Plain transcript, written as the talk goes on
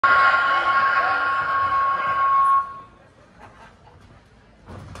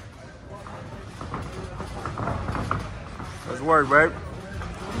Nice work, babe.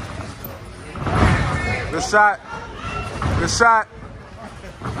 Good shot. Good shot.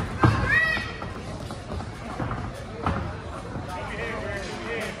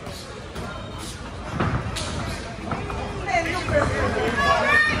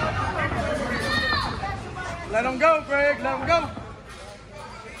 Let him go, Greg. Let him go.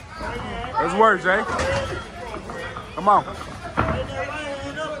 Let's work, Jay. Come on.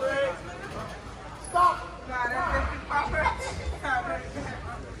 Stop.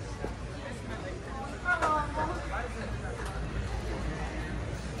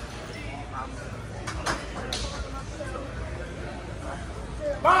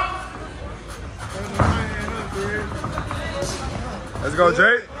 Let's go,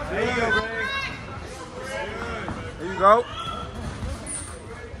 Jay. There you go, Greg. Here you go.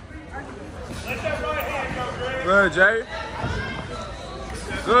 Good, Jay.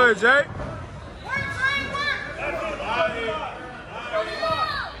 Good, Jay.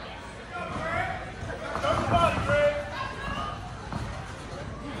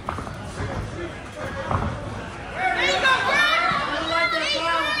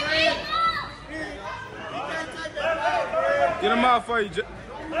 Get him out for you, Jay.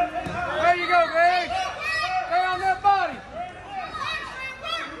 There you go, Greg. Stay on that body.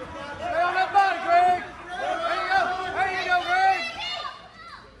 Stay on that body, Greg. There you go. There you go, Greg.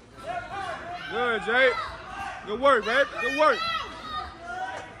 Good, Jay. Good work, babe. Good work.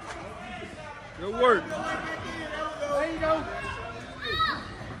 Good work. There you go.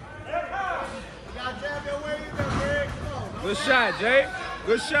 Good shot, Jay.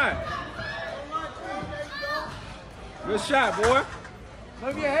 Good shot. Good shot, boy.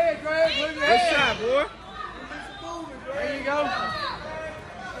 Move your head, Greg. Move your Good head. shot, boy. There you go.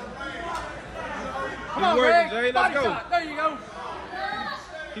 Come Keep on, working, Greg. Jay. Let's Body go. shot. There you go.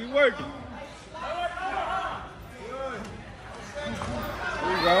 Keep working.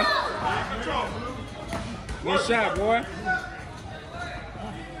 There you go. Good shot, boy.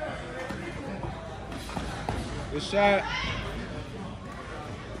 Good shot.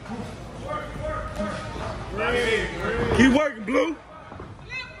 Keep working, Blue.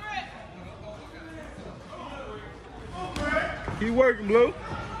 Keep working, Blue.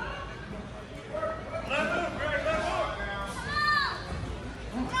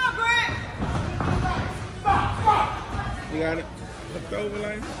 You got it. Look over,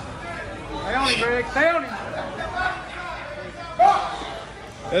 lane. Stay on him, Greg. Stay on him.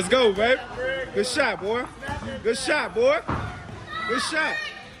 Let's go, babe. Good shot, boy. Good shot, boy. Good shot.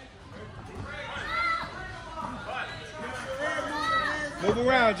 Move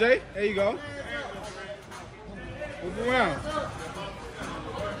around, Jay. There you go. Move around.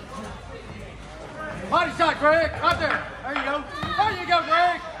 Body shot, Greg. Right there. There you go. There you go,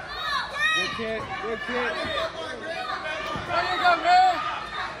 Greg. Good catch. Good catch. There you go, Greg.